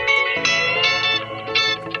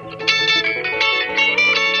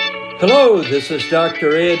Hello, this is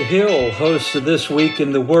Dr. Ed Hill, host of This Week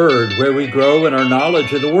in the Word, where we grow in our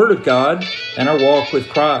knowledge of the Word of God and our walk with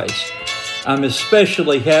Christ. I'm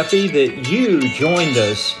especially happy that you joined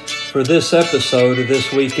us for this episode of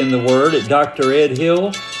This Week in the Word at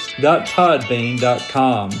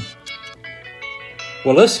dredhill.podbean.com.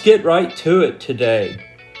 Well, let's get right to it today.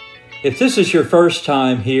 If this is your first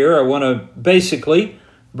time here, I want to basically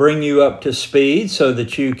bring you up to speed so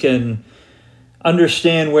that you can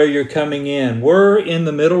understand where you're coming in. We're in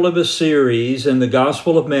the middle of a series in the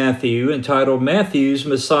Gospel of Matthew entitled Matthew's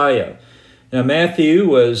Messiah. Now, Matthew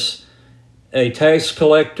was a tax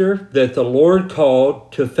collector that the Lord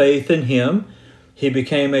called to faith in him. He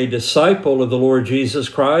became a disciple of the Lord Jesus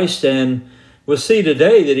Christ, and we'll see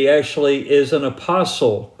today that he actually is an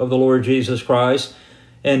apostle of the Lord Jesus Christ,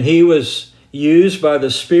 and he was used by the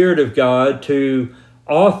Spirit of God to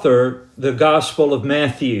author the Gospel of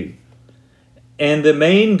Matthew. And the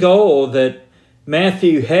main goal that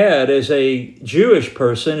Matthew had as a Jewish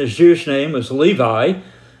person, his Jewish name was Levi,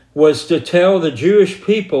 was to tell the Jewish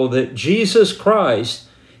people that Jesus Christ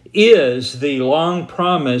is the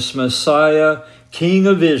long-promised Messiah, King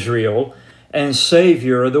of Israel, and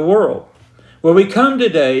Savior of the world. Well, we come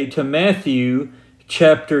today to Matthew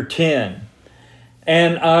chapter 10.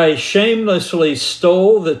 And I shamelessly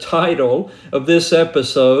stole the title of this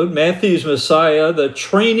episode, Matthew's Messiah, The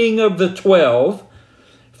Training of the 12,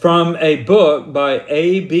 from a book by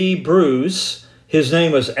A.B. Bruce. His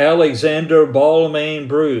name was Alexander Balmain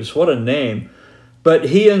Bruce. What a name. But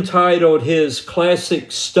he entitled his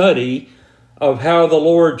classic study of how the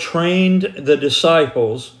Lord trained the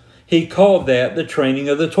disciples. He called that The Training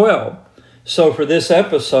of the 12. So for this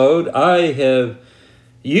episode, I have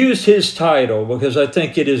used his title because I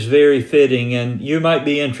think it is very fitting, and you might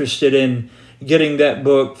be interested in getting that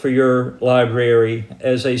book for your library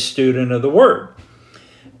as a student of the Word.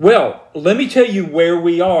 Well, let me tell you where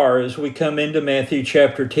we are as we come into Matthew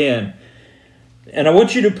chapter 10. And I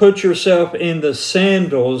want you to put yourself in the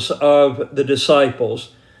sandals of the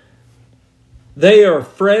disciples. They are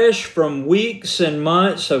fresh from weeks and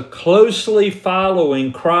months of closely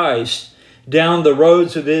following Christ down the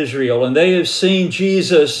roads of Israel, and they have seen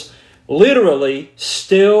Jesus literally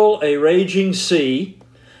still a raging sea.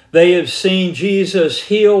 They have seen Jesus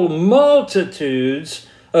heal multitudes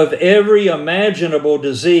of every imaginable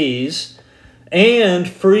disease and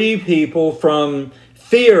free people from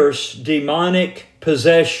fierce demonic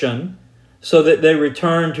possession so that they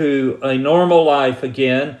return to a normal life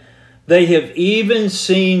again. They have even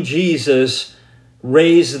seen Jesus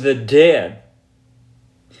raise the dead.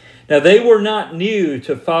 Now, they were not new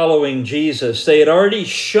to following Jesus. They had already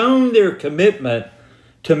shown their commitment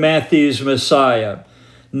to Matthew's Messiah.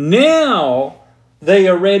 Now, they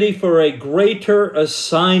are ready for a greater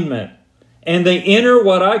assignment, and they enter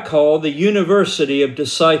what I call the University of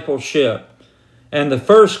Discipleship. And the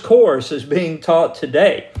first course is being taught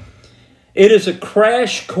today. It is a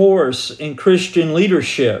crash course in Christian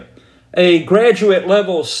leadership, a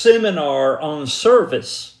graduate-level seminar on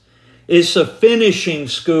service. It's a finishing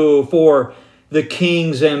school for the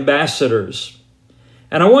King's ambassadors.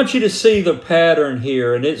 And I want you to see the pattern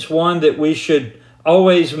here, and it's one that we should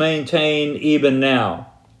always maintain even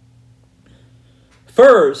now.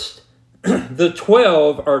 First, the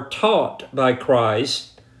 12 are taught by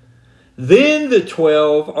Christ. Then the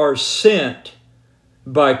 12 are sent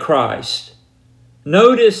by Christ.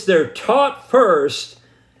 Notice they're taught first,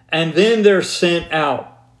 and then they're sent out.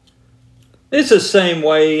 It's the same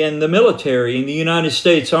way in the military, in the United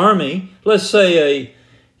States Army. Let's say a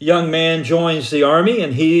young man joins the Army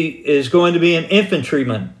and he is going to be an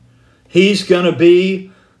infantryman. He's going to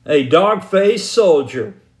be a dog-faced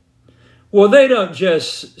soldier. Well, they don't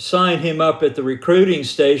just sign him up at the recruiting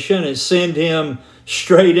station and send him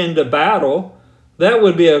straight into battle. That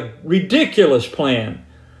would be a ridiculous plan.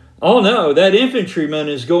 Oh no, that infantryman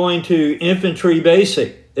is going to infantry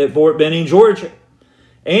basic at Fort Benning, Georgia.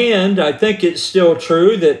 And I think it's still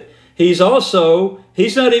true that he's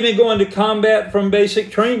not even going to combat from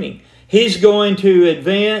basic training. He's going to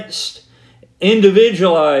advanced,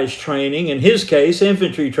 individualized training, in his case,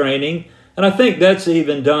 infantry training. And I think that's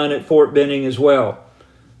even done at Fort Benning as well.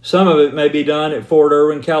 Some of it may be done at Fort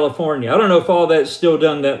Irwin, California. I don't know if all that's still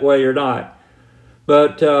done that way or not.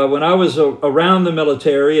 But when I was around the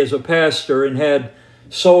military as a pastor and had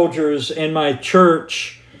soldiers in my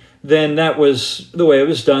church, then that was the way it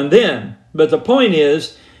was done then. But the point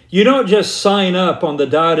is, you don't just sign up on the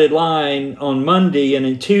dotted line on Monday and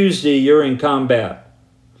on Tuesday you're in combat.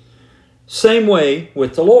 Same way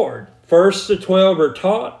with the Lord. First the 12 are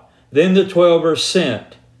taught, then the 12 are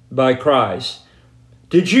sent by Christ.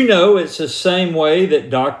 Did you know it's the same way that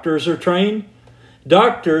doctors are trained?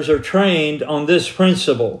 Doctors are trained on this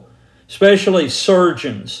principle, especially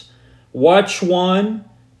surgeons. Watch one,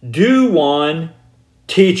 do one,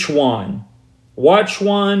 teach one. Watch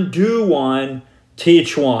one, do one,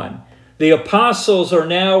 teach one. The apostles are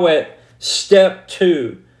now at step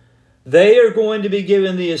 2. They are going to be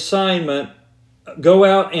given the assignment, go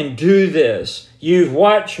out and do this. You've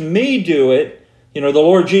watched me do it, the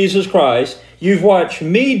Lord Jesus Christ. You've watched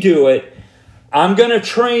me do it. I'm going to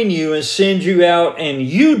train you and send you out and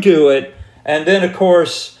you do it. And then, of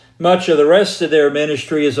course, much of the rest of their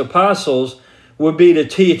ministry as apostles would be to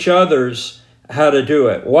teach others how to do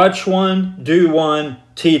it. Watch one, do one,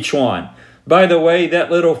 teach one. By the way,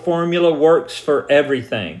 that little formula works for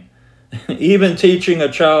everything, even teaching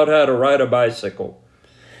a child how to ride a bicycle.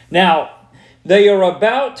 Now, they are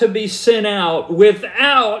about to be sent out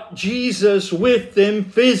without Jesus with them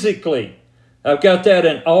physically. I've got that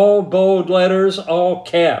in all bold letters, all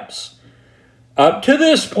caps. Up to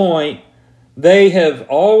this point, they have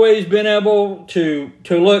always been able to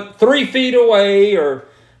look 3 feet away or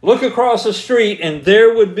look across the street, and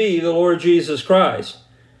there would be the Lord Jesus Christ.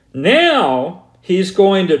 Now, he's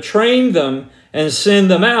going to train them and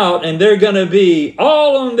send them out, and they're going to be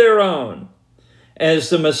all on their own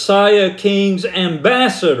as the Messiah King's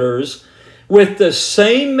ambassadors with the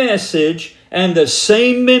same message and the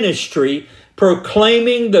same ministry,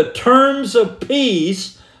 proclaiming the terms of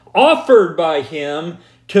peace offered by him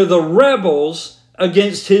to the rebels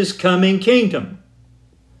against his coming kingdom.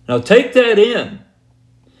 Now take that in.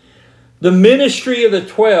 The ministry of the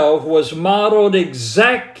 12 was modeled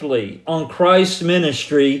exactly on Christ's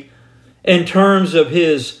ministry in terms of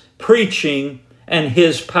his preaching and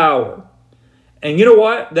his power. And you know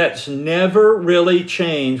what? That's never really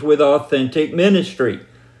changed with authentic ministry.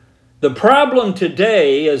 The problem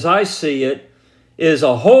today, as I see it, is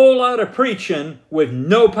a whole lot of preaching with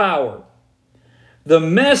no power. The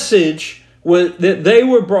message that they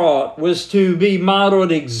were brought was to be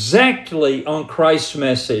modeled exactly on Christ's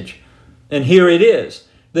message. And here it is.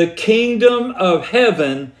 The kingdom of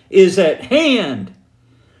heaven is at hand.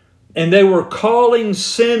 And they were calling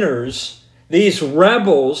sinners, these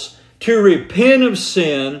rebels, to repent of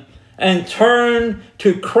sin and turn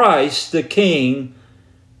to Christ the King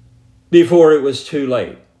before it was too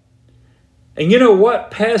late. And you know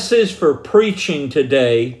what passage for preaching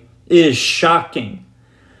today is shocking.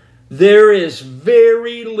 There is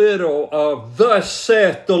very little of "Thus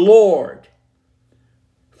saith the Lord"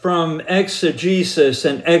 from exegesis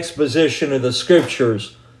and exposition of the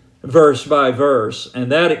Scriptures, verse by verse.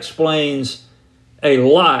 And that explains a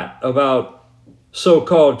lot about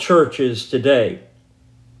so-called churches today.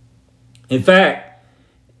 In fact,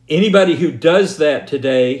 anybody who does that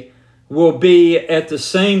today will be at the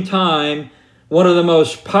same time one of the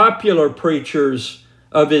most popular preachers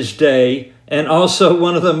of his day and also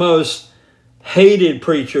one of the most hated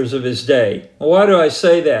preachers of his day. Why do I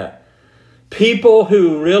say that? People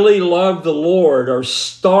who really love the Lord are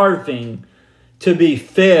starving to be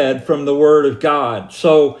fed from the Word of God.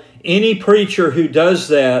 So any preacher who does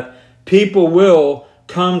that, people will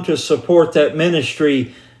come to support that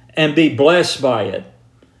ministry and be blessed by it.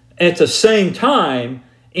 At the same time,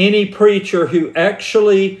 any preacher who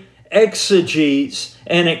actually exegetes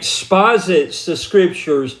and exposits the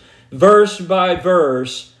Scriptures verse by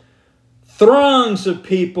verse, throngs of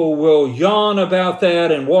people will yawn about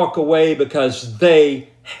that and walk away because they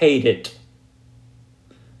hate it.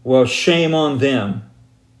 Well, shame on them.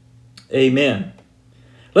 Amen.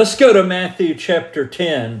 Let's go to Matthew chapter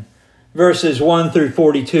 10, verses 1 through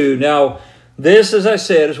 42. Now, this, as I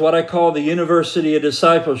said, is what I call the University of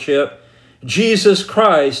Discipleship. Jesus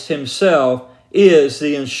Christ himself is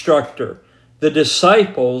the instructor. The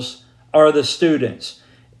disciples are the students.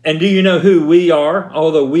 And do you know who we are?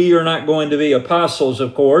 Although we are not going to be apostles,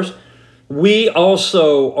 of course, we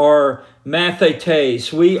also are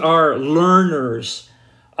mathetes. We are learners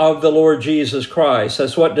of the Lord Jesus Christ.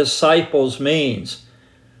 That's what disciples means.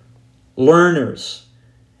 Learners.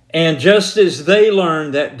 And just as they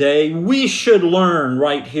learned that day, we should learn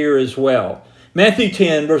right here as well. Matthew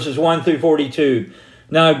 10, verses 1 through 42.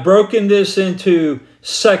 Now, I've broken this into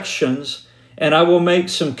sections, and I will make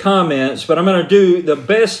some comments, but I'm going to do the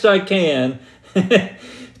best I can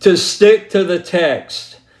to stick to the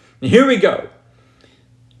text. And here we go.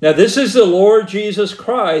 Now, this is the Lord Jesus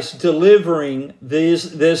Christ delivering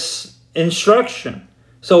this instruction.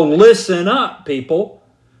 So listen up, people.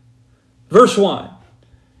 Verse 1.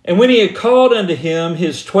 And when he had called unto him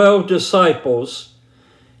his 12 disciples,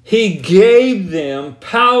 he gave them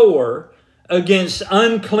power against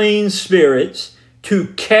unclean spirits to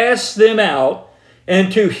cast them out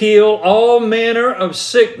and to heal all manner of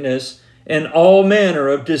sickness and all manner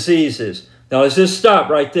of diseases. Now let's just stop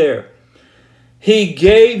right there. He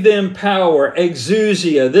gave them power,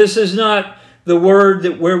 exousia. This is not the word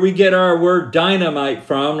that where we get our word dynamite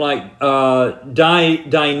from, like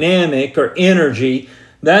dynamic or energy.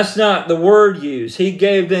 That's not the word used. He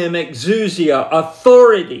gave them exousia,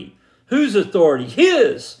 authority. Whose authority?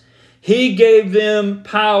 His. He gave them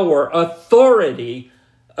power, authority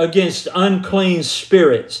against unclean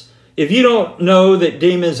spirits. If you don't know that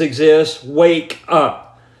demons exist, wake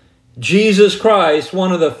up. Jesus Christ,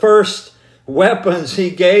 one of the first weapons he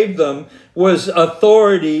gave them was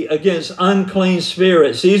authority against unclean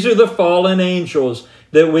spirits. These are the fallen angels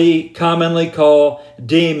that we commonly call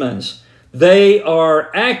demons. They are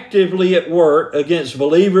actively at work against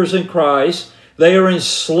believers in Christ. They are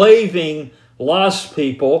enslaving lost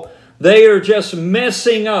people. They are just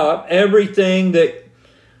messing up everything that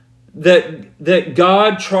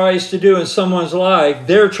God tries to do in someone's life.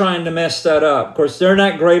 They're trying to mess that up. Of course, they're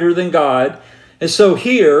not greater than God. And so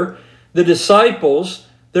here, the disciples,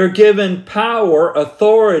 they're given power,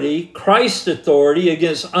 authority, Christ's authority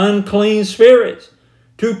against unclean spirits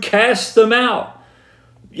to cast them out.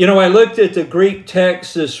 You know, I looked at the Greek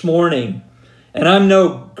text this morning, and I'm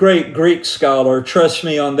no great Greek scholar, trust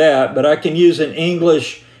me on that, but I can use an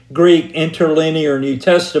English Greek interlinear New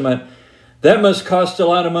Testament. That must cost a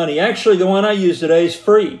lot of money. Actually, the one I use today is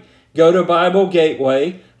free. Go to Bible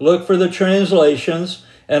Gateway, look for the translations,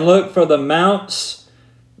 and look for the Mounts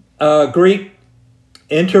Greek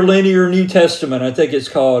Interlinear New Testament, I think it's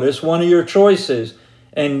called. It's one of your choices,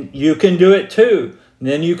 and you can do it too. And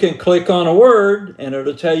then you can click on a word, and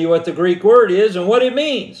it'll tell you what the Greek word is and what it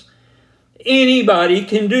means. Anybody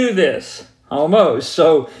can do this, almost.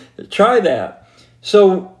 So try that.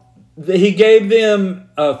 So he gave them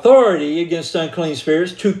authority against unclean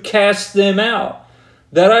spirits to cast them out.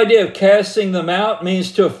 That idea of casting them out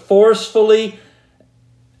means to forcefully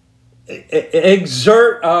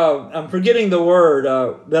exert, I'm forgetting the word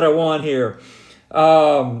that I want here.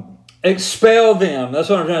 Expel them. That's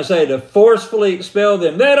what I'm trying to say, to forcefully expel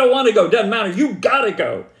them. They don't want to go. Doesn't matter. You got to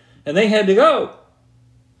go. And they had to go.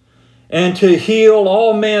 And to heal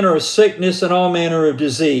all manner of sickness and all manner of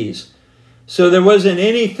disease. So there wasn't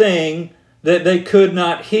anything that they could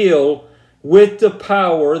not heal with the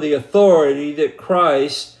power, the authority that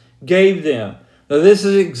Christ gave them. Now this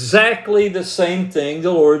is exactly the same thing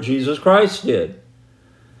the Lord Jesus Christ did.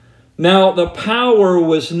 Now the power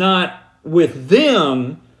was not with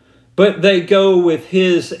them, but they go with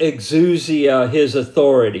his exousia, his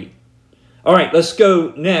authority. All right, let's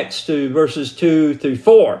go next to verses 2 through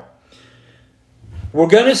 4. We're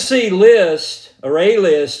going to see a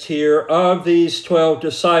list here of these 12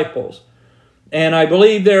 disciples. And I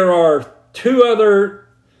believe there are two other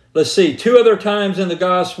times in the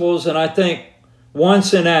Gospels, and I think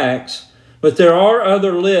once in Acts, but there are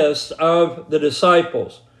other lists of the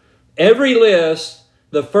disciples. Every list,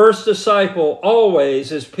 the first disciple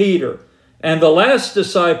always is Peter, and the last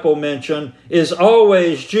disciple mentioned is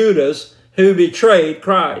always Judas, who betrayed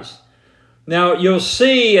Christ. Now, you'll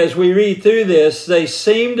see as we read through this, they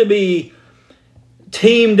seem to be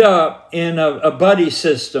teamed up in a buddy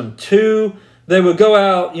system. They would go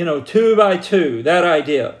out, 2 by 2, that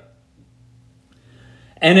idea.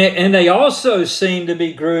 And they also seem to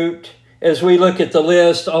be grouped, as we look at the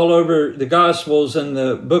list all over the Gospels and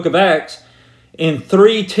the book of Acts, in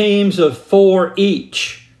 3 teams of 4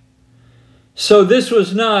 each. So this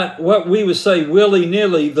was not what we would say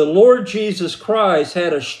willy-nilly. The Lord Jesus Christ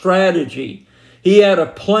had a strategy. He had a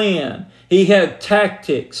plan. He had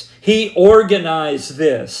tactics. He organized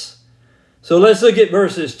this. So let's look at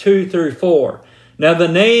verses 2 through 4. Now the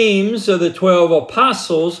names of the 12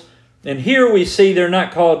 apostles, and here we see they're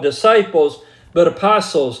not called disciples, but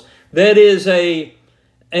apostles. That is a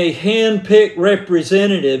hand-picked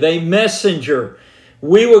representative, a messenger.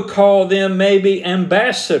 We would call them maybe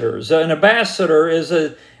ambassadors. An ambassador is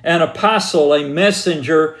an apostle, a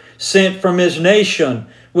messenger sent from his nation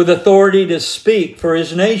with authority to speak for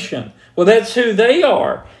his nation. Well, that's who they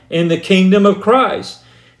are in the kingdom of Christ.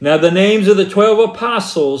 Now, the names of the 12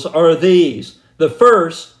 apostles are these. The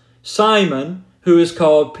first, Simon, who is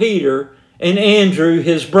called Peter, and Andrew,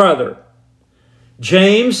 his brother.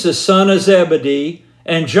 James, the son of Zebedee,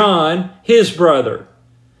 and John, his brother.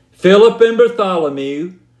 Philip and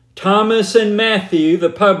Bartholomew, Thomas and Matthew,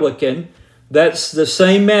 the publican. That's the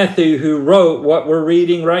same Matthew who wrote what we're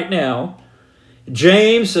reading right now.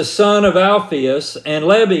 James, the son of Alphaeus, and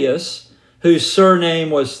Lebbaeus, whose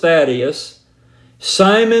surname was Thaddeus.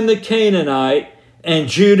 Simon the Canaanite, and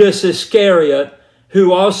Judas Iscariot,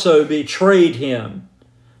 who also betrayed him.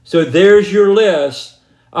 So there's your list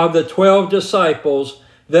of the 12 disciples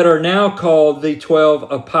that are now called the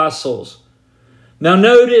 12 apostles. Now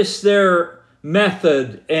notice their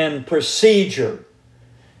method and procedure.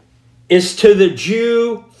 It's to the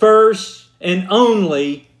Jew first and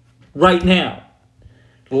only right now.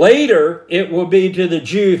 Later, it will be to the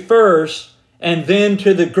Jew first and then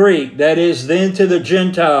to the Greek. That is, then to the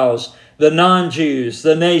Gentiles, the non-Jews,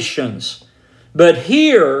 the nations. But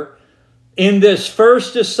here, in this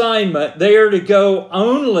first assignment, they are to go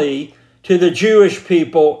only to the Jewish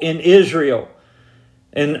people in Israel.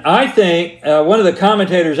 And I think one of the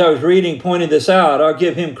commentators I was reading pointed this out. I'll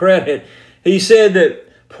give him credit. He said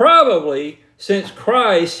that probably since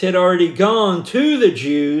Christ had already gone to the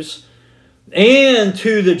Jews and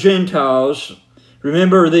to the Gentiles,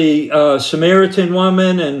 remember the Samaritan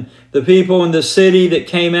woman and the people in the city that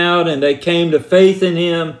came out and they came to faith in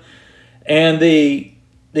him, and the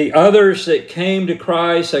others that came to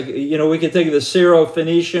Christ, we could think of the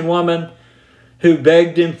Syrophoenician woman who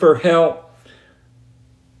begged him for help.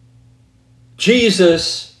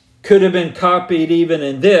 Jesus could have been copied even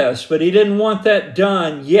in this, but he didn't want that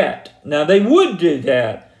done yet. Now they would do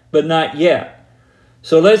that, but not yet.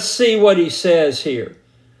 So let's see what he says here.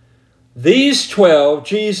 These 12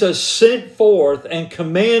 Jesus sent forth and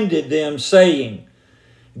commanded them, saying,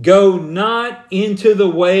 Go not into the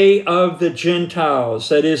way of the Gentiles,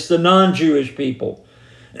 that is the non-Jewish people,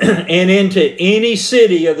 and into any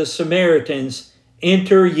city of the Samaritans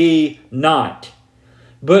enter ye not,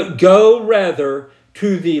 but go rather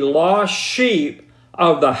to the lost sheep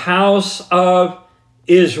of the house of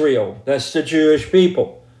Israel. That's the Jewish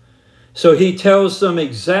people. So he tells them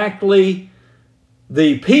exactly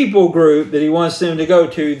the people group that he wants them to go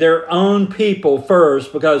to, their own people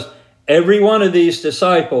first, because every one of these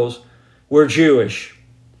disciples were Jewish.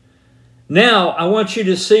 Now, I want you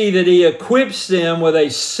to see that he equips them with a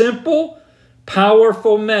simple,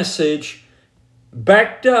 powerful message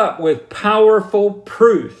backed up with powerful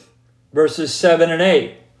proof. Verses 7 and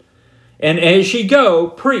 8. And as ye go,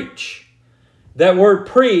 preach. That word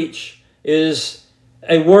preach is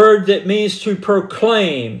a word that means to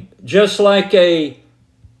proclaim, just like a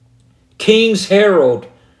king's herald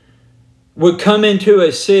would come into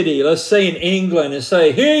a city, let's say in England, and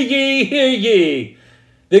say, Hear ye, hear ye.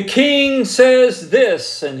 The king says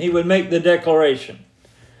this, and he would make the declaration.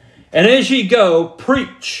 And as ye go,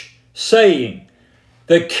 preach, saying,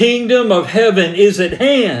 The kingdom of heaven is at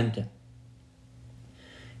hand.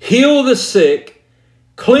 Heal the sick,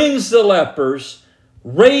 cleanse the lepers,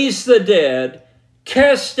 raise the dead,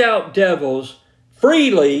 cast out devils.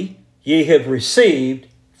 Freely ye have received,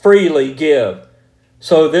 freely give.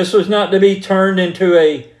 So this was not to be turned into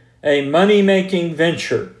a money-making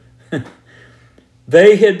venture.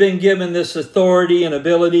 They had been given this authority and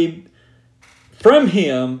ability from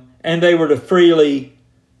him, and they were to freely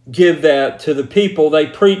give that to the people they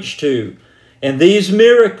preached to. And these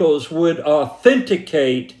miracles would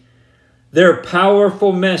authenticate their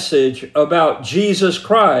powerful message about Jesus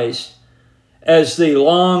Christ as the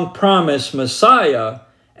long-promised Messiah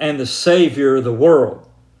and the Savior of the world.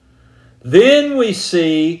 Then we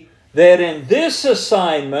see that in this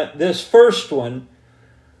assignment, this first one,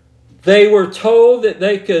 they were told that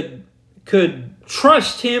they could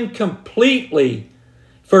trust him completely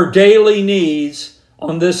for daily needs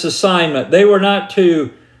on this assignment. They were not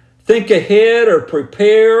to think ahead or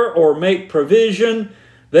prepare or make provision.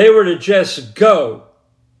 They were to just go.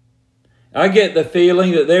 I get the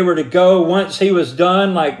feeling that they were to go once he was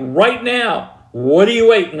done, like right now. What are you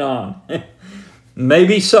waiting on?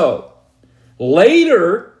 Maybe so.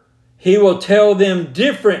 Later, he will tell them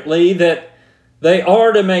differently that they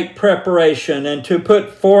are to make preparation and to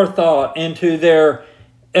put forethought into their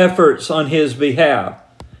efforts on his behalf.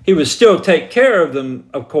 He would still take care of them,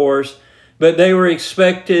 of course, but they were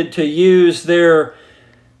expected to use their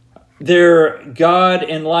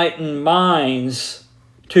God-enlightened minds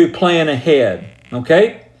to plan ahead.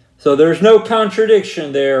 Okay? So there's no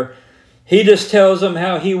contradiction there. He just tells them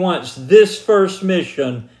how he wants this first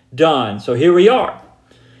mission done. So here we are.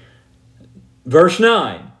 Verse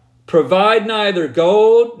 9. Provide neither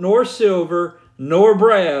gold nor silver nor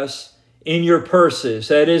brass in your purses.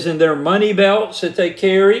 That is, in their money belts that they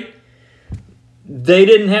carry. They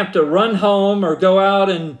didn't have to run home or go out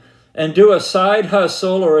and do a side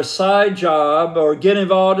hustle or a side job or get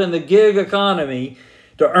involved in the gig economy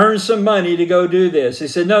to earn some money to go do this. He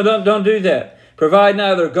said, no, don't do that. Provide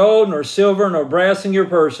neither gold nor silver nor brass in your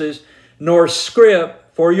purses, nor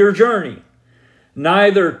scrip for your journey.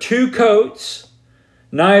 Neither 2 coats,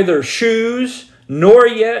 neither shoes, nor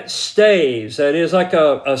yet staves. That is like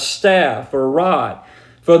a staff or a rod.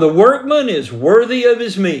 For the workman is worthy of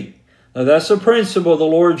his meat. Now that's a principle the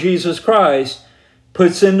Lord Jesus Christ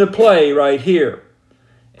puts into play right here.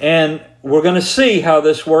 And we're going to see how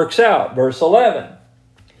this works out. Verse 11.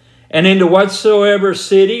 And into whatsoever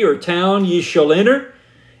city or town ye shall enter,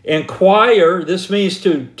 inquire, this means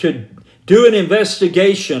to do an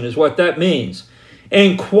investigation is what that means.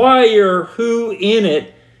 Inquire who in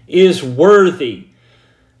it is worthy.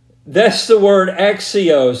 That's the word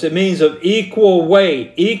axios. It means of equal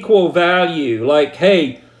weight, equal value. Like,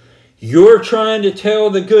 hey, you're trying to tell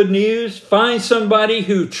the good news? Find somebody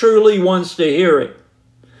who truly wants to hear it.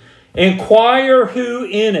 Inquire who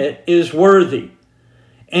in it is worthy,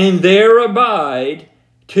 and there abide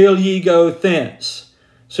till ye go thence.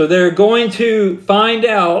 So they're going to find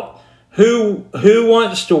out who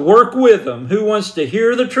wants to work with them, who wants to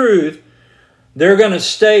hear the truth. They're going to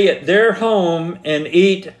stay at their home and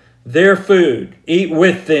eat their food, eat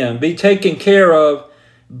with them, be taken care of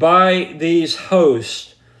by these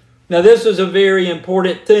hosts. Now, this is a very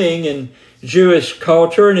important thing in Jewish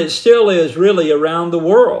culture, and it still is really around the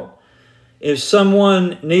world. If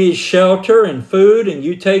someone needs shelter and food and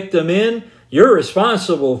you take them in, you're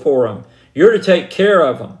responsible for them. You're to take care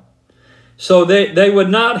of them. So they would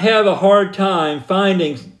not have a hard time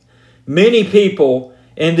finding many people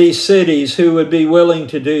in these cities who would be willing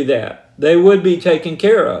to do that. They would be taken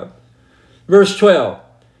care of. Verse 12,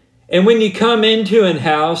 and when you come into an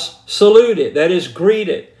house, salute it, that is, greet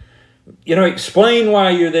it. Explain why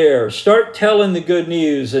you're there. Start telling the good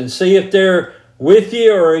news and see if they're with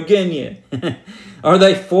you or against you. Are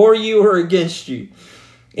they for you or against you?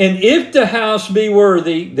 And if the house be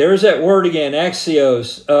worthy, there's that word again,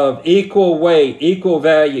 axios, of equal weight, equal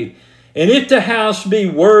value. And if the house be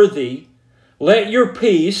worthy, let your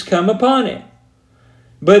peace come upon it.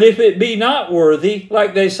 But if it be not worthy,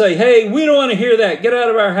 like they say, hey, we don't want to hear that, get out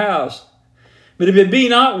of our house. But if it be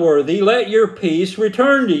not worthy, let your peace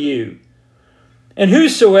return to you. And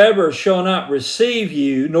whosoever shall not receive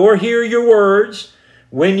you, nor hear your words,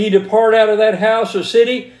 when ye depart out of that house or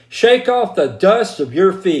city, shake off the dust of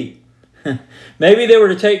your feet. Maybe they were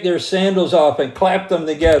to take their sandals off and clap them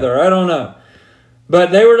together. I don't know.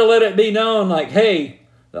 But they were to let it be known like, hey,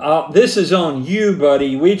 this is on you,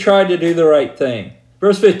 buddy. We tried to do the right thing.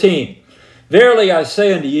 Verse 15. Verily I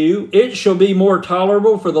say unto you, it shall be more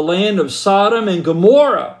tolerable for the land of Sodom and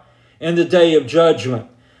Gomorrah in the day of judgment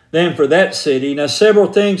than for that city. Now,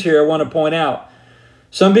 several things here I want to point out.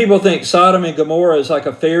 Some people think Sodom and Gomorrah is like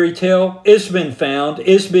a fairy tale. It's been found.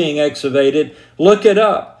 It's being excavated. Look it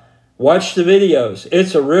up. Watch the videos.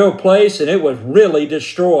 It's a real place, and it was really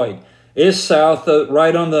destroyed. It's south,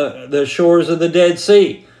 right on the shores of the Dead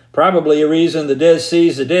Sea. Probably a reason the Dead Sea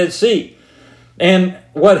is the Dead Sea. And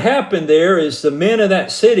what happened there is the men of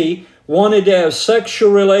that city wanted to have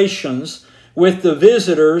sexual relations with the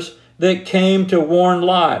visitors that came to warn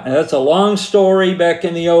Lot. Now, that's a long story back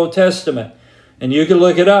in the Old Testament, and you can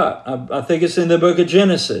look it up. I think it's in the book of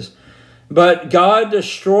Genesis. But God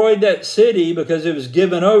destroyed that city because it was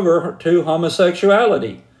given over to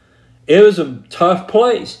homosexuality. It was a tough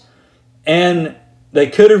place, and they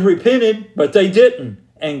could have repented, but they didn't,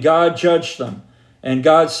 and God judged them, and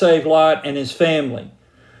God saved Lot and his family.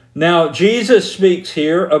 Now, Jesus speaks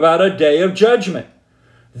here about a day of judgment.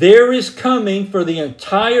 There is coming for the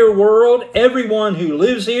entire world, everyone who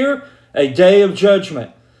lives here, a day of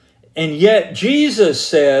judgment. And yet Jesus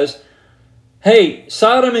says, hey,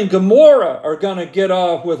 Sodom and Gomorrah are going to get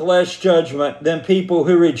off with less judgment than people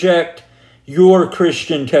who reject your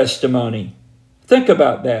Christian testimony. Think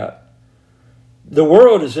about that. The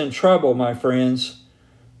world is in trouble, my friends.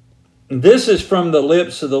 This is from the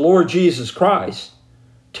lips of the Lord Jesus Christ.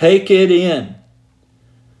 Take it in.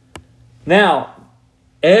 Now,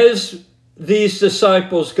 as these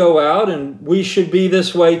disciples go out, and we should be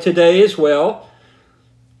this way today as well,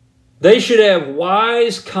 they should have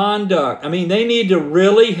wise conduct. I mean, they need to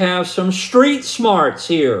really have some street smarts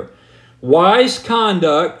here. Wise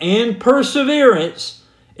conduct and perseverance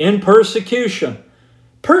in persecution.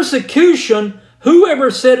 Persecution,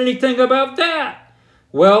 whoever said anything about that?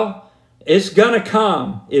 Well, it's going to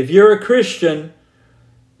come. If you're a Christian,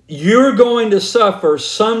 you're going to suffer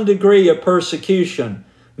some degree of persecution.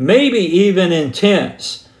 Maybe even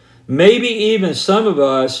intense. Maybe even some of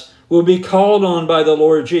us will be called on by the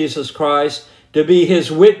Lord Jesus Christ to be His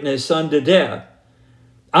witness unto death.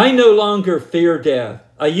 I no longer fear death.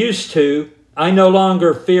 I used to. I no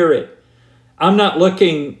longer fear it. I'm not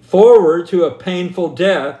looking forward to a painful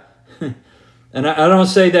death. And I don't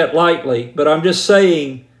say that lightly, but I'm just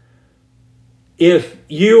saying, if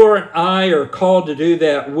you or I are called to do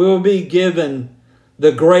that, we'll be given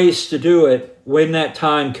the grace to do it when that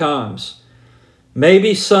time comes.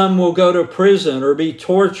 Maybe some will go to prison or be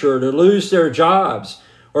tortured or lose their jobs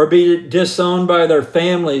or be disowned by their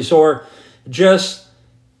families or just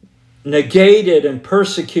negated and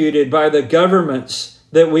persecuted by the governments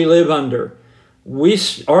that we live under. We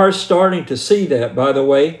are starting to see that, by the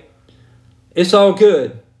way. It's all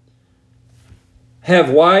good. Have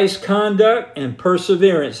wise conduct and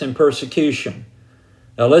perseverance in persecution.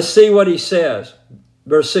 Now let's see what he says.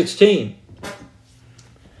 Verse 16.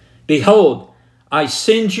 Behold, I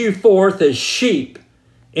send you forth as sheep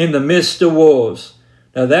in the midst of wolves.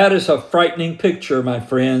 Now that is a frightening picture, my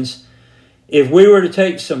friends. If we were to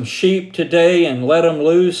take some sheep today and let them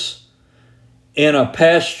loose in a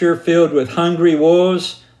pasture filled with hungry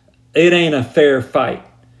wolves, it ain't a fair fight.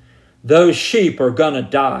 Those sheep are going to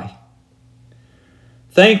die.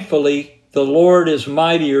 Thankfully, the Lord is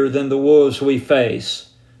mightier than the wolves we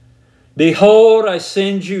face. Behold, I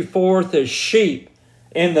send you forth as sheep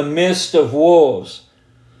in the midst of wolves.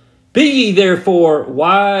 Be ye therefore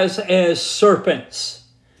wise as serpents.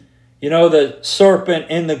 You know, the serpent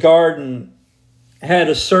in the garden had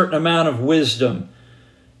a certain amount of wisdom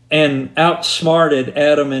and outsmarted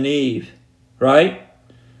Adam and Eve, right?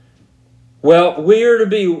 Well, we are to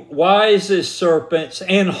be wise as serpents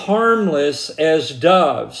and harmless as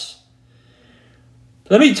doves.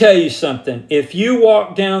 Let me tell you something. If you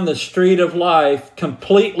walk down the street of life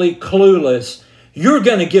completely clueless, you're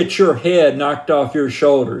going to get your head knocked off your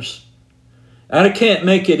shoulders. I can't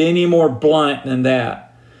make it any more blunt than that.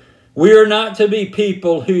 We are not to be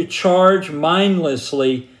people who charge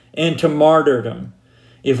mindlessly into martyrdom.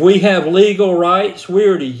 If we have legal rights, we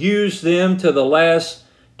are to use them to the last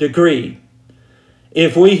degree.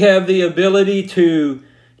 If we have the ability to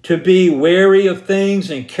be wary of things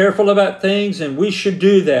and careful about things, and we should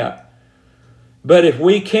do that. But if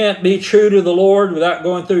we can't be true to the Lord without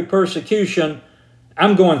going through persecution,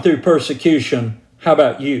 I'm going through persecution. How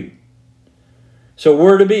about you? So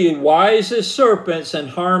we're to be wise as serpents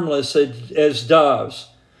and harmless as doves.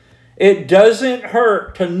 It doesn't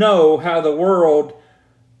hurt to know how the world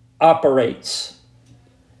operates.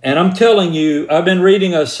 And I'm telling you, I've been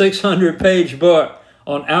reading a 600-page book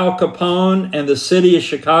on Al Capone and the city of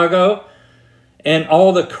Chicago and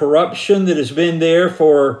all the corruption that has been there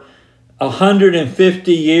for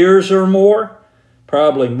 150 years or more,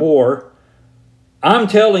 probably more. I'm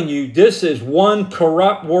telling you, this is one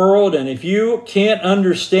corrupt world, and if you can't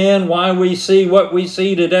understand why we see what we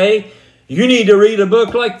see today, you need to read a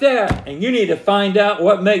book like that, and you need to find out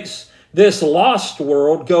what makes this lost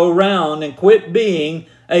world go round and quit being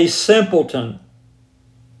a simpleton.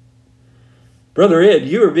 Brother Ed,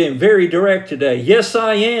 you are being very direct today. Yes,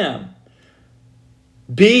 I am.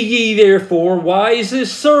 Be ye therefore wise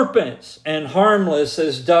as serpents and harmless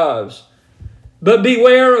as doves. But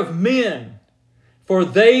beware of men, for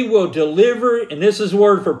they will deliver, and this is a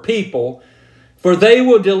word for people, for they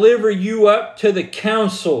will deliver you up to the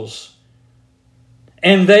councils,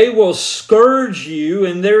 and they will scourge you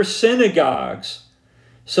in their synagogues.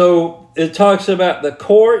 So it talks about the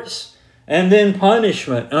courts and then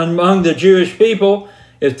punishment. Among the Jewish people,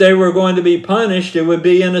 if they were going to be punished, it would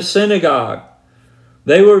be in a synagogue.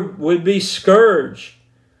 They would be scourged.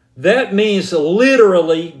 That means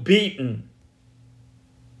literally beaten.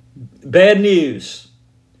 Bad news.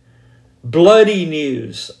 Bloody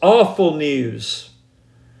news. Awful news.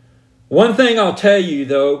 One thing I'll tell you,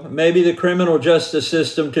 though, maybe the criminal justice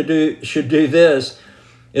system should do this,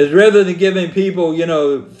 is rather than giving people,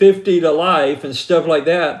 50 to life and stuff like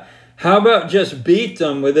that, how about just beat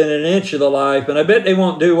them within an inch of the life? And I bet they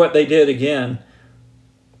won't do what they did again.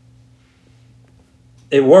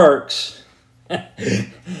 It works.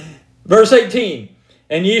 Verse 18,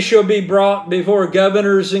 and ye shall be brought before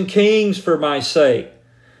governors and kings for my sake.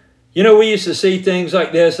 We used to see things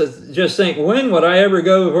like this and just think, when would I ever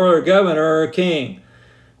go before a governor or a king?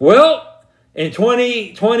 Well, in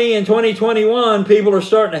 2020 and 2021, people are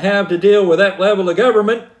starting to have to deal with that level of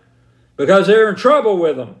government because they're in trouble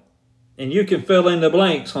with them. And you can fill in the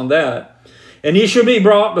blanks on that. And ye shall be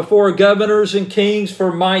brought before governors and kings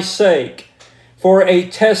for my sake, for a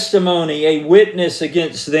testimony, a witness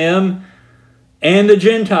against them and the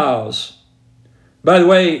Gentiles. By the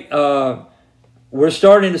way, we're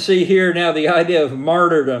starting to see here now the idea of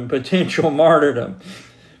martyrdom, potential martyrdom.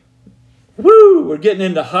 Woo! We're getting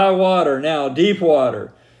into high water now, deep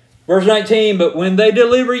water. Verse 19, but when they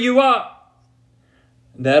deliver you up,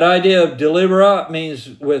 that idea of deliver up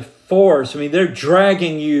means with force. They're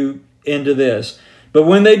dragging you into this. But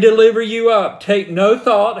when they deliver you up, take no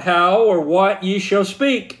thought how or what ye shall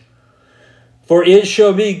speak. For it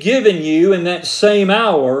shall be given you in that same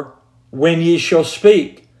hour when ye shall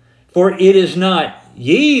speak. For it is not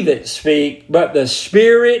ye that speak, but the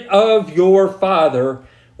Spirit of your Father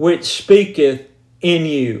which speaketh in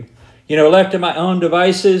you. You know, left to my own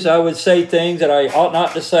devices, I would say things that I ought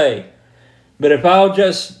not to say. But if I'll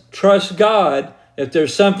just trust God, if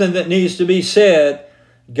there's something that needs to be said,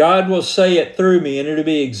 God will say it through me, and it'll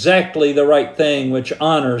be exactly the right thing which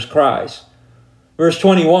honors Christ. Verse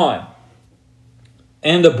 21,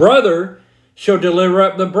 and the brother shall deliver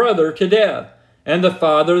up the brother to death, and the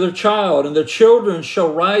father the child, and the children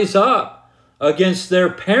shall rise up against their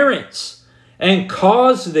parents, and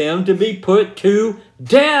cause them to be put to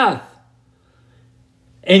death.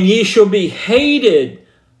 And ye shall be hated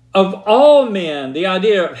of all men. The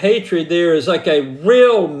idea of hatred there is like a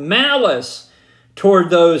real malice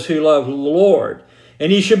toward those who love the Lord.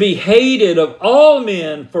 And ye shall be hated of all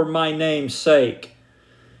men for my name's sake.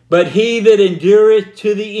 But he that endureth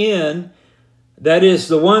to the end, that is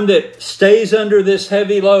the one that stays under this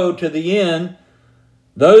heavy load to the end,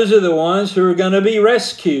 those are the ones who are going to be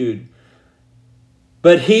rescued.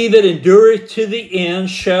 But he that endureth to the end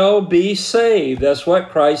shall be saved. That's what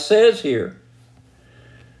Christ says here.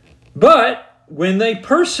 But when they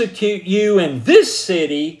persecute you in this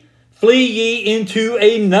city, flee ye into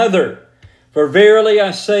another. For verily I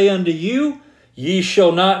say unto you, ye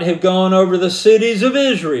shall not have gone over the cities of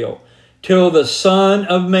Israel till the Son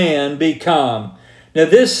of Man be come. Now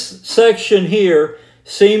this section here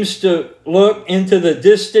seems to look into the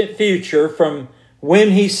distant future from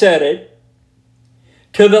when he said it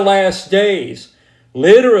to the last days.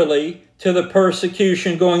 Literally to the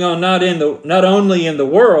persecution going on not only in the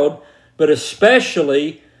world, but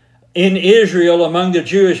especially in Israel among the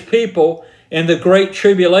Jewish people in the Great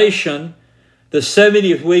Tribulation, the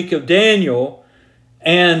 70th week of Daniel.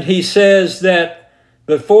 And he says that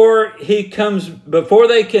before they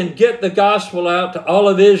can get the gospel out to all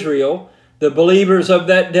of Israel, the believers of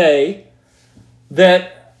that day,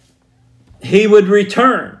 that he would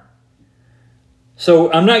return.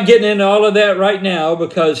 So I'm not getting into all of that right now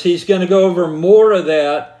because he's going to go over more of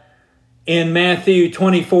that in Matthew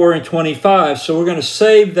 24 and 25. So we're going to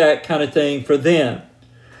save that kind of thing for then.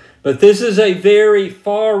 But this is a very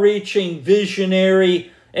far-reaching,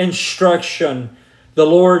 visionary instruction the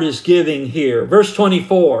Lord is giving here. Verse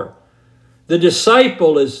 24, the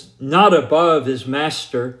disciple is not above his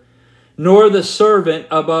master, nor the servant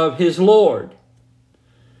above his Lord.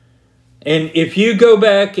 And if you go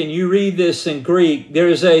back and you read this in Greek,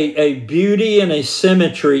 there's a beauty and a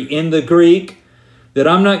symmetry in the Greek that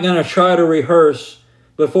I'm not going to try to rehearse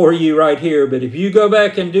before you right here. But if you go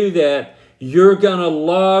back and do that, you're going to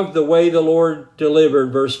love the way the Lord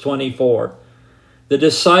delivered verse 24. The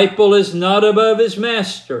disciple is not above his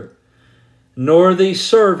master, nor the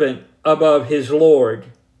servant above his Lord.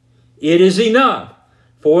 It is enough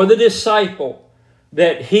for the disciple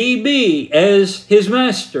that he be as his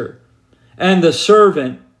master and the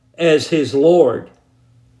servant as his Lord.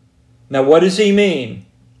 Now, what does he mean?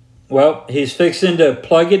 Well, he's fixing to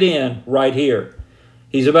plug it in right here.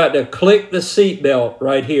 He's about to click the seatbelt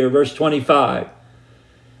right here, verse 25.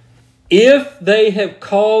 If they have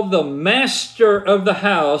called the master of the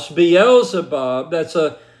house Beelzebub, that's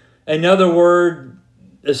another word,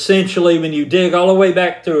 essentially, when you dig all the way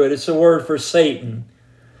back through it, it's a word for Satan.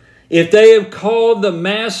 If they have called the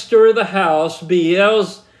master of the house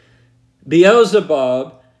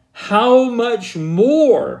Beelzebub, how much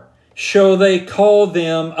more shall they call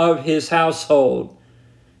them of his household?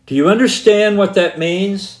 Do you understand what that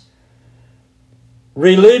means?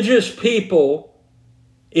 Religious people,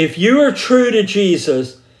 if you are true to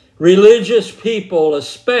Jesus, religious people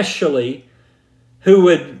especially, who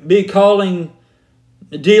would be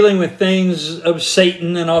dealing with things of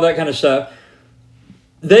Satan and all that kind of stuff,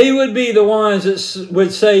 they would be the ones that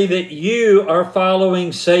would say that you are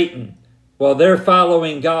following Satan while they're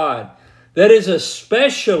following God. That is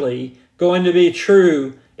especially going to be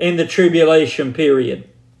true in the tribulation period.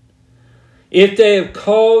 If they have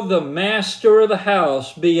called the master of the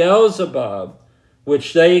house Beelzebub,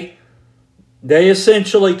 which they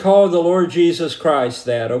essentially call the Lord Jesus Christ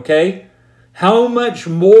that, okay? How much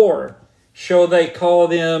more shall they call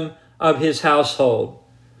them of his household?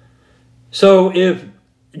 So if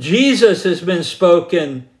Jesus has been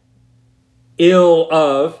spoken ill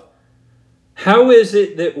of, how is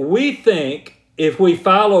it that we think, if we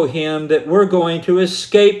follow him, that we're going to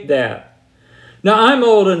escape that? Now, I'm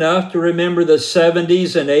old enough to remember the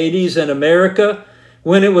 70s and 80s in America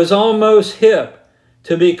when it was almost hip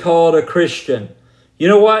to be called a Christian. You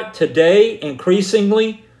know what? Today,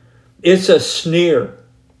 increasingly, it's a sneer.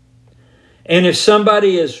 And if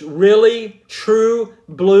somebody is really true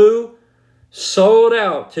blue, sold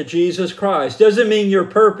out to Jesus Christ, doesn't mean you're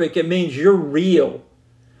perfect. It means you're real.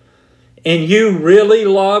 and you really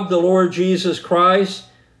love the Lord Jesus Christ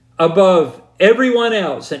above everyone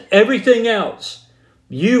else and everything else,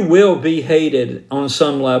 you will be hated on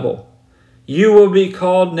some level. You will be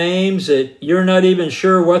called names that you're not even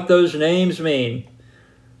sure what those names mean.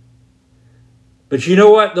 But you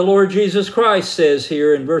know what the Lord Jesus Christ says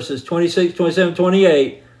here in verses 26, 27,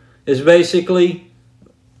 28 is basically,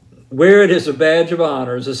 wear it as a badge of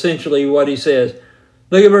honor, is essentially what he says.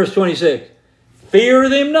 Look at verse 26. Fear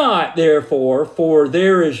them not, therefore, for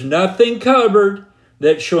there is nothing covered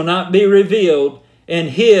that shall not be revealed, and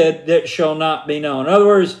hid that shall not be known. In other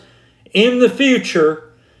words, in the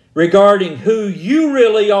future, regarding who you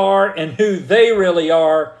really are and who they really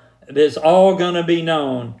are, it is all going to be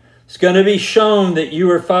known. It's going to be shown that you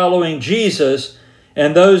are following Jesus,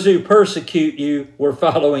 and those who persecute you were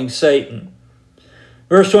following Satan.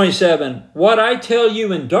 Verse 27, what I tell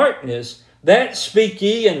you in darkness, that speak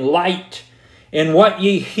ye in light, and what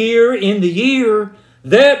ye hear in the ear,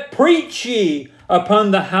 that preach ye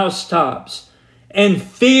upon the housetops. And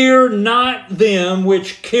fear not them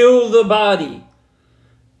which kill the body,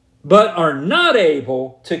 but are not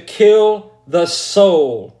able to kill the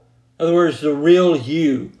soul. In other words, the real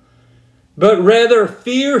you. But rather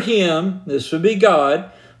fear him, this would be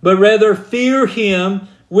God, but rather fear him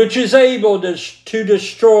which is able to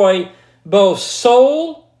destroy both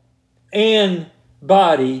soul and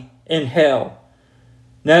body in hell.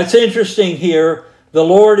 Now it's interesting here, the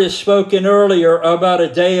Lord has spoken earlier about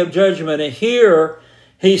a day of judgment, and here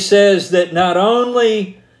he says that not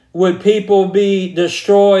only would people be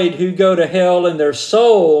destroyed who go to hell in their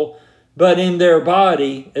soul, but in their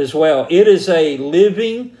body as well. It is a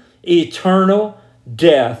living, eternal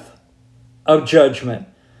death of judgment.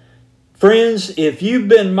 Friends, if you've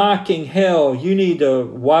been mocking hell, you need to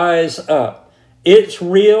wise up. It's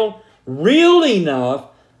real enough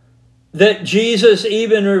that Jesus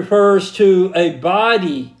even refers to a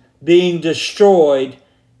body being destroyed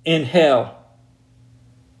in hell.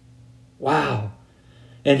 Wow.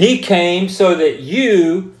 And he came so that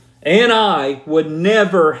you and I would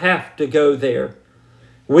never have to go there.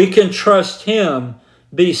 We can trust him,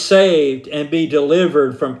 be saved, and be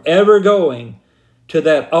delivered from ever going to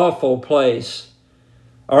that awful place.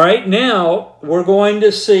 All right, now we're going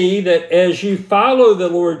to see that as you follow the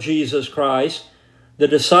Lord Jesus Christ, the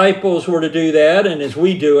disciples were to do that, and as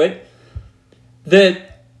we do it,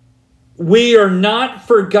 that we are not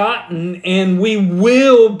forgotten and we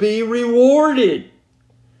will be rewarded.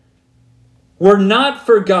 We're not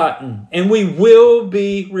forgotten and we will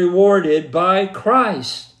be rewarded by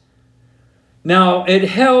Christ. Now, it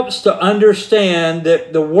helps to understand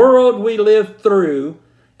that the world we live through,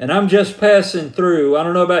 and I'm just passing through, I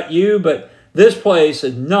don't know about you, but this place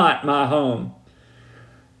is not my home.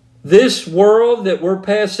 This world that we're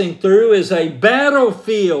passing through is a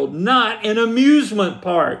battlefield, not an amusement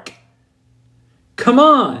park. Come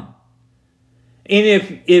on. And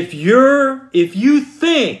if you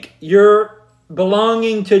think you're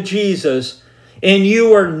belonging to Jesus and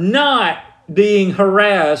you are not being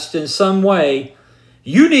harassed in some way,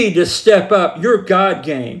 you need to step up your God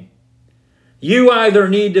game. You either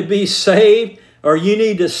need to be saved or you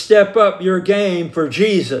need to step up your game for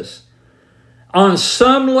Jesus. On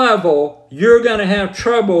some level, you're going to have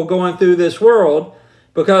trouble going through this world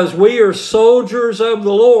because we are soldiers of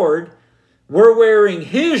the Lord. We're wearing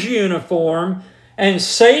his uniform, and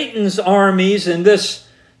Satan's armies in this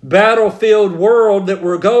battlefield world that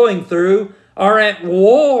we're going through are at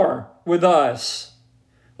war with us.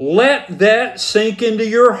 Let that sink into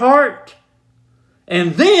your heart.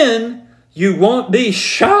 And then you won't be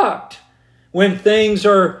shocked when things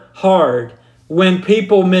are hard, when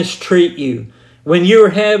people mistreat you, when you're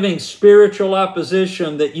having spiritual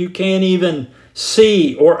opposition that you can't even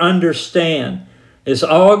see or understand. It's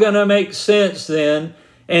all going to make sense then,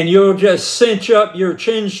 and you'll just cinch up your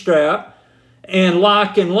chin strap and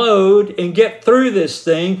lock and load and get through this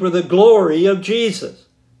thing for the glory of Jesus.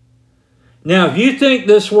 Now, if you think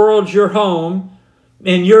this world's your home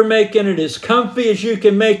and you're making it as comfy as you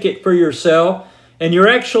can make it for yourself, and you're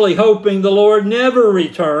actually hoping the Lord never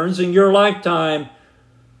returns in your lifetime,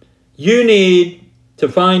 you need to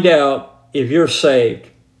find out if you're saved.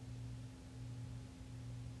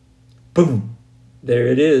 Boom. There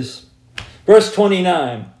it is. Verse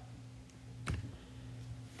 29.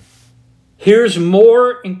 Here's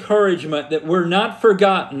more encouragement that we're not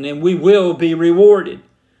forgotten and we will be rewarded.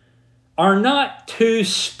 Are not 2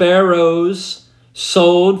 sparrows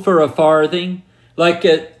sold for a farthing? Like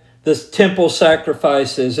at the temple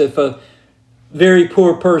sacrifices, if a very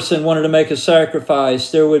poor person wanted to make a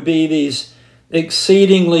sacrifice, there would be these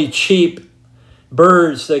exceedingly cheap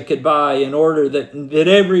birds they could buy in order that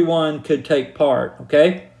everyone could take part,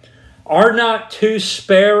 okay? Are not two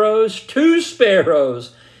sparrows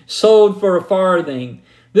sold for a farthing?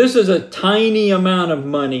 This is a tiny amount of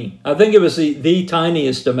money. I think it was the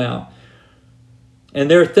tiniest amount. And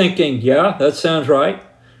they're thinking, yeah, that sounds right.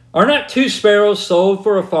 Are not two sparrows sold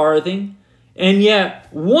for a farthing? And yet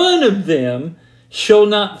one of them shall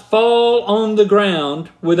not fall on the ground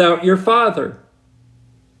without your Father.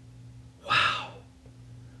 Wow.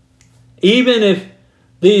 Even if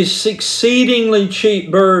these exceedingly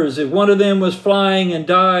cheap birds, if one of them was flying and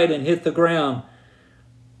died and hit the ground,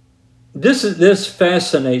 this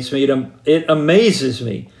fascinates me. It amazes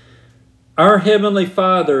me. Our Heavenly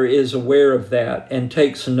Father is aware of that and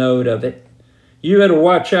takes note of it. You got to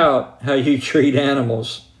watch out how you treat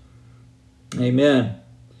animals. Amen.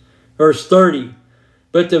 Verse 30,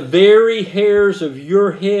 but the very hairs of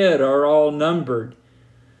your head are all numbered.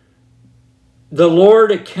 The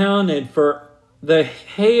Lord accounted for the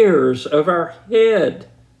hairs of our head.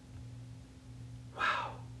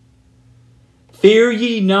 Wow. Fear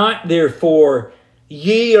ye not, therefore,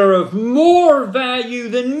 ye are of more value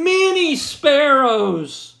than many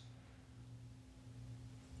sparrows.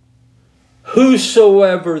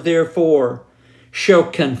 Whosoever, therefore, shall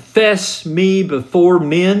confess me before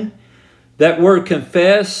men. That word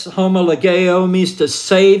confess, homologeo, means to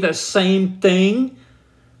say the same thing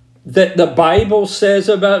that the Bible says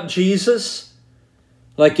about Jesus.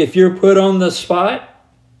 Like if you're put on the spot.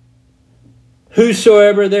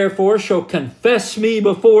 Whosoever therefore shall confess me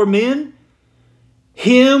before men,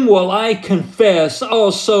 him will I confess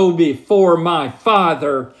also before my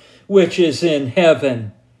Father which is in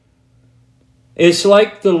heaven. It's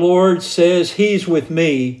like the Lord says, He's with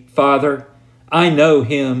me, Father. I know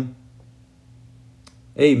Him.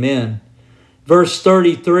 Amen. Verse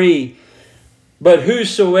 33, but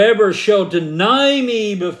whosoever shall deny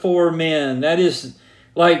me before men, that is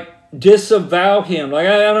like disavow Him. Like,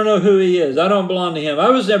 I don't know who He is. I don't belong to Him. I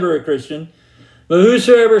was never a Christian. But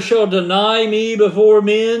whosoever shall deny me before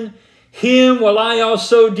men, him will I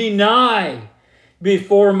also deny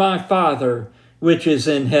before my Father which is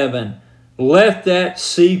in heaven. Let that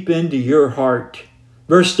seep into your heart.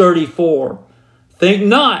 Verse 34, think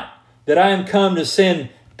not that I am come to send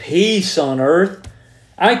peace on earth.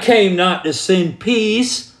 I came not to send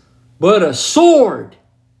peace, but a sword.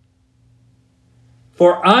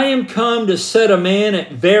 For I am come to set a man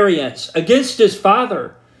at variance against his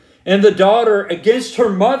father, and the daughter against her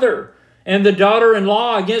mother, and the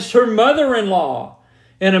daughter-in-law against her mother-in-law.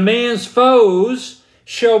 And a man's foes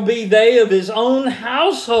shall be they of his own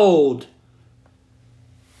household.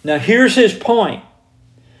 Now here's his point.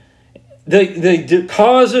 The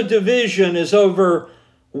cause of division is over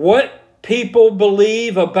what people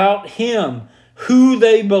believe about Him, who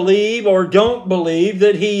they believe or don't believe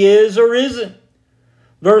that He is or isn't.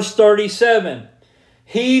 Verse 37,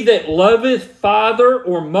 he that loveth father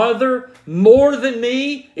or mother more than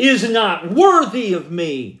me is not worthy of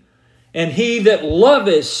me. And he that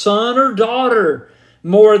loveth son or daughter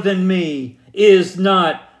more than me is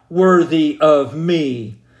not worthy of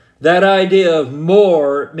me. That idea of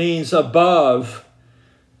more means above.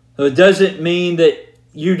 It doesn't mean that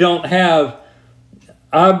you don't have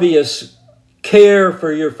obvious care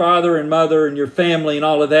for your father and mother and your family and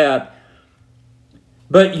all of that.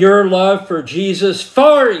 But your love for Jesus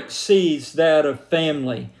far exceeds that of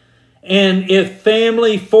family. And if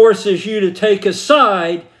family forces you to take a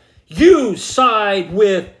side, you side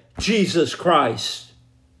with Jesus Christ,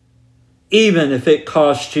 even if it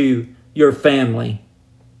costs you your family.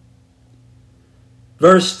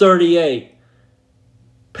 Verse 38,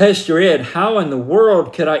 Pastor Ed, how in the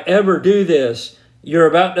world could I ever do this? You're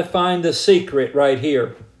about to find the secret right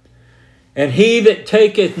here. And he that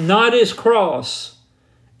taketh not his cross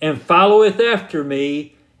and followeth after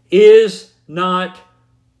me is not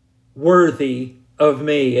worthy of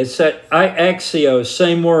me. It's that axios,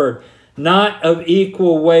 same word, not of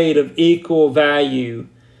equal weight, of equal value.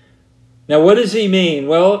 Now, what does he mean?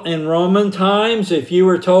 Well, in Roman times, if you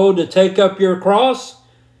were told to take up your cross,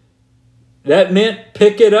 that meant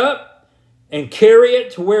pick it up and carry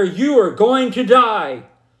it to where you are going to die.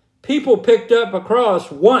 People picked up a cross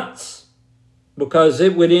once because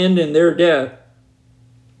it would end in their death.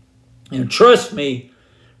 And trust me,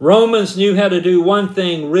 Romans knew how to do one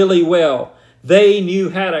thing really well. They knew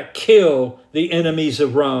how to kill the enemies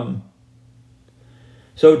of Rome.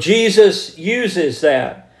 So Jesus uses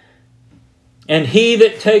that. And he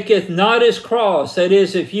that taketh not his cross, that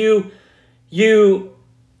is, if you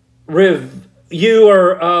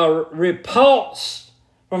are repulsed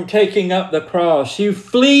from taking up the cross, you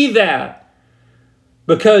flee that.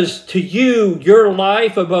 because to you, your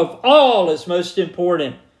life above all is most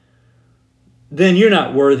important, then you're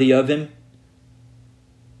not worthy of him.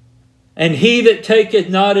 And he that taketh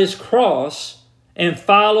not his cross and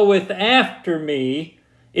followeth after me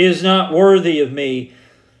is not worthy of me.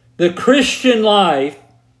 The Christian life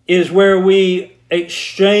is where we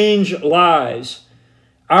exchange lives.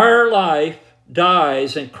 Our life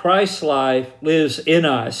dies and Christ's life lives in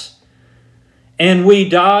us. And we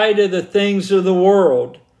die to the things of the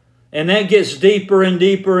world. And that gets deeper and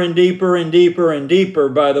deeper and deeper and deeper and deeper,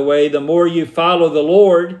 by the way, the more you follow the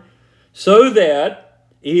Lord, so that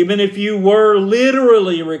even if you were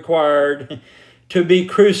literally required to be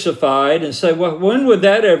crucified, and say, well, when would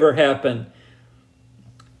that ever happen?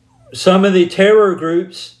 Some of the terror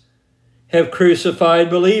groups have crucified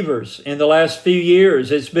believers in the last few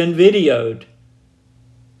years. It's been videoed.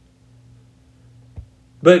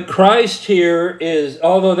 But Christ here is,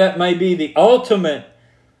 although that may be the ultimate,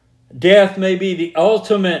 death may be the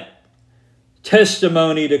ultimate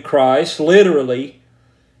testimony to Christ, literally,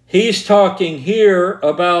 he's talking here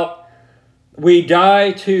about we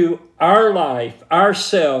die to our life,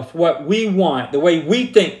 ourself, what we want, the way we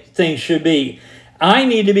think things should be. I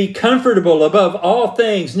need to be comfortable above all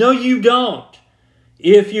things. No, you don't,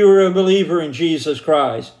 if you're a believer in Jesus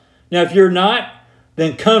Christ. Now, if you're not,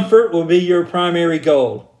 then comfort will be your primary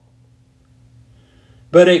goal.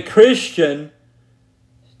 But a Christian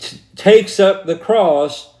takes up the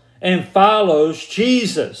cross and follows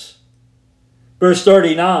Jesus. Verse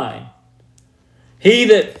 39, he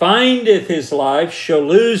that findeth his life shall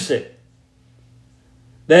lose it.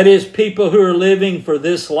 That is, people who are living for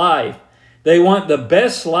this life. They want the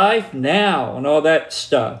best life now and all that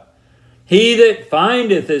stuff. He that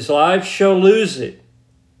findeth his life shall lose it.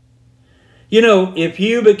 You know, if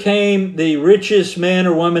you became the richest man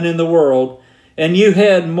or woman in the world and you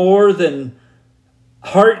had more than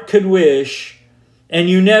heart could wish, and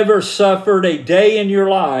you never suffered a day in your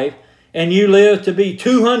life, and you lived to be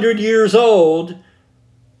 200 years old,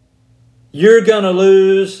 you're going to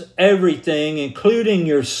lose everything, including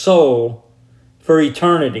your soul, for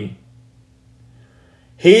eternity.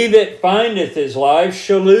 He that findeth his life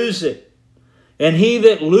shall lose it, and he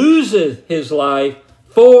that loseth his life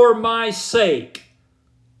for my sake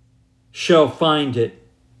shall find it.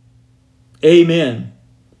 Amen.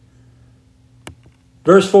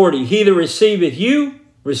 Verse 40, he that receiveth you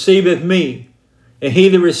receiveth me, and he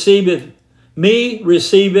that receiveth me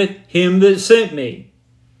receiveth him that sent me.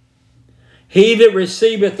 He that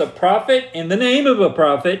receiveth a prophet in the name of a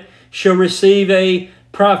prophet shall receive a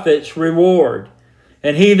prophet's reward.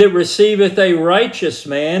 And he that receiveth a righteous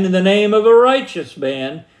man in the name of a righteous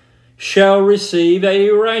man shall receive a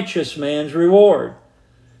righteous man's reward.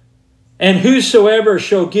 And whosoever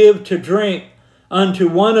shall give to drink unto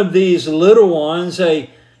one of these little ones a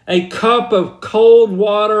cup of cold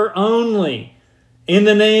water only in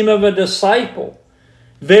the name of a disciple,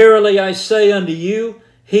 verily I say unto you,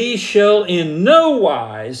 he shall in no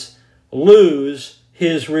wise lose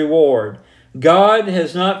his reward. God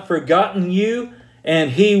has not forgotten you,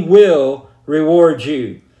 and he will reward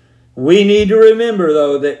you. We need to remember,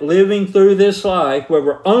 though, that living through this life, where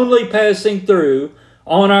we're only passing through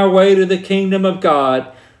on our way to the kingdom of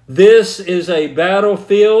God, this is a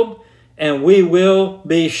battlefield, and we will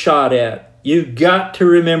be shot at. You've got to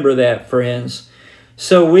remember that, friends.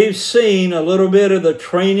 So we've seen a little bit of the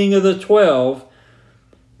training of the 12,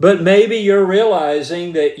 but maybe you're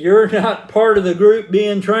realizing that you're not part of the group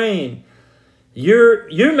being trained.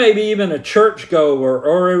 You're maybe even a churchgoer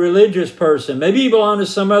or a religious person. Maybe you belong to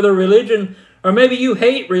some other religion, or maybe you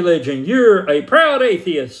hate religion. You're a proud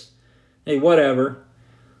atheist. Hey, whatever.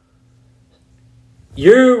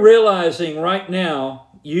 You're realizing right now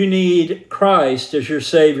you need Christ as your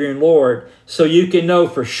Savior and Lord, so you can know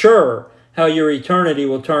for sure how your eternity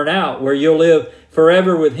will turn out, where you'll live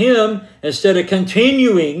forever with Him instead of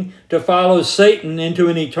continuing to follow Satan into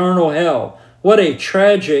an eternal hell. What a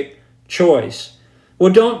tragic choice.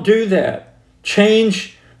 Well, don't do that.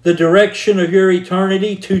 Change the direction of your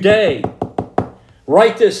eternity today.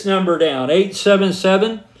 Write this number down,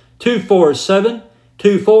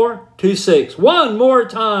 877-247-2426. One more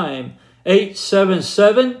time,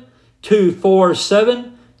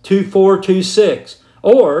 877-247-2426.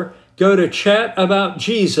 Or go to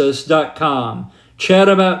chataboutjesus.com.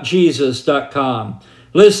 Chataboutjesus.com.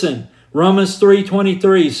 Listen, Romans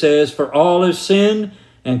 3:23 says, for all have sinned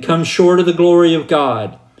and come short of the glory of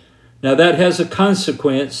God. Now that has a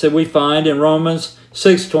consequence that we find in Romans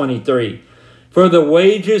 6:23. For the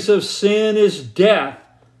wages of sin is death,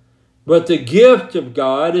 but the gift of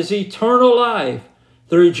God is eternal life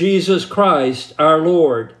through Jesus Christ our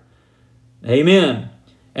Lord. Amen.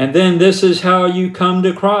 And then this is how you come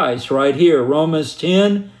to Christ right here, Romans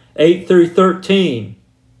 10, 8 through 13.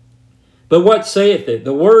 But what saith it?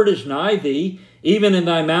 The word is nigh thee, even in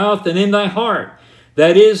thy mouth and in thy heart.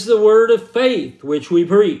 That is the word of faith which we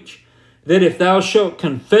preach. That if thou shalt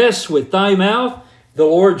confess with thy mouth the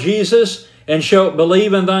Lord Jesus, and shalt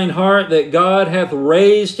believe in thine heart that God hath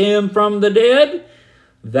raised him from the dead,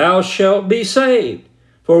 thou shalt be saved.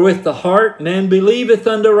 For with the heart man believeth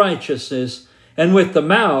unto righteousness, and with the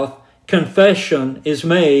mouth confession is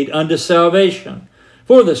made unto salvation.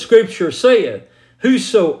 For the Scripture saith,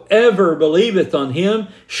 whosoever believeth on him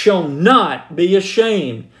shall not be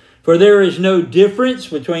ashamed. For there is no difference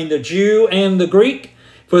between the Jew and the Greek,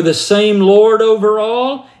 for the same Lord over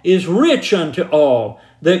all is rich unto all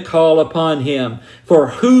that call upon him. For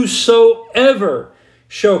whosoever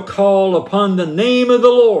shall call upon the name of the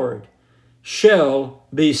Lord shall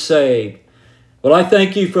be saved. Well, I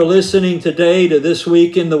thank you for listening today to This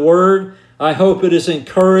Week in the Word. I hope it has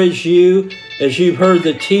encouraged you as you've heard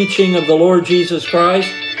the teaching of the Lord Jesus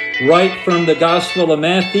Christ right from the Gospel of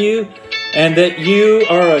Matthew, and that you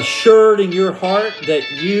are assured in your heart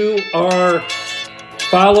that you are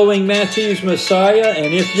following Matthew's Messiah.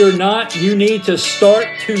 And if you're not, you need to start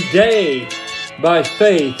today by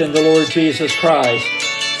faith in the Lord Jesus Christ.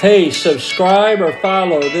 Hey, subscribe or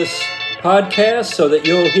follow this podcast so that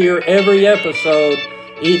you'll hear every episode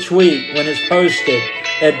each week when it's posted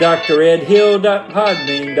at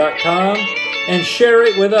dredhill.podbean.com, and share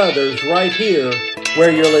it with others right here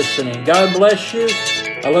where you're listening. God bless you.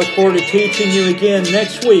 I look forward to teaching you again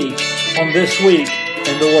next week on This Week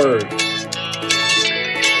in the Word.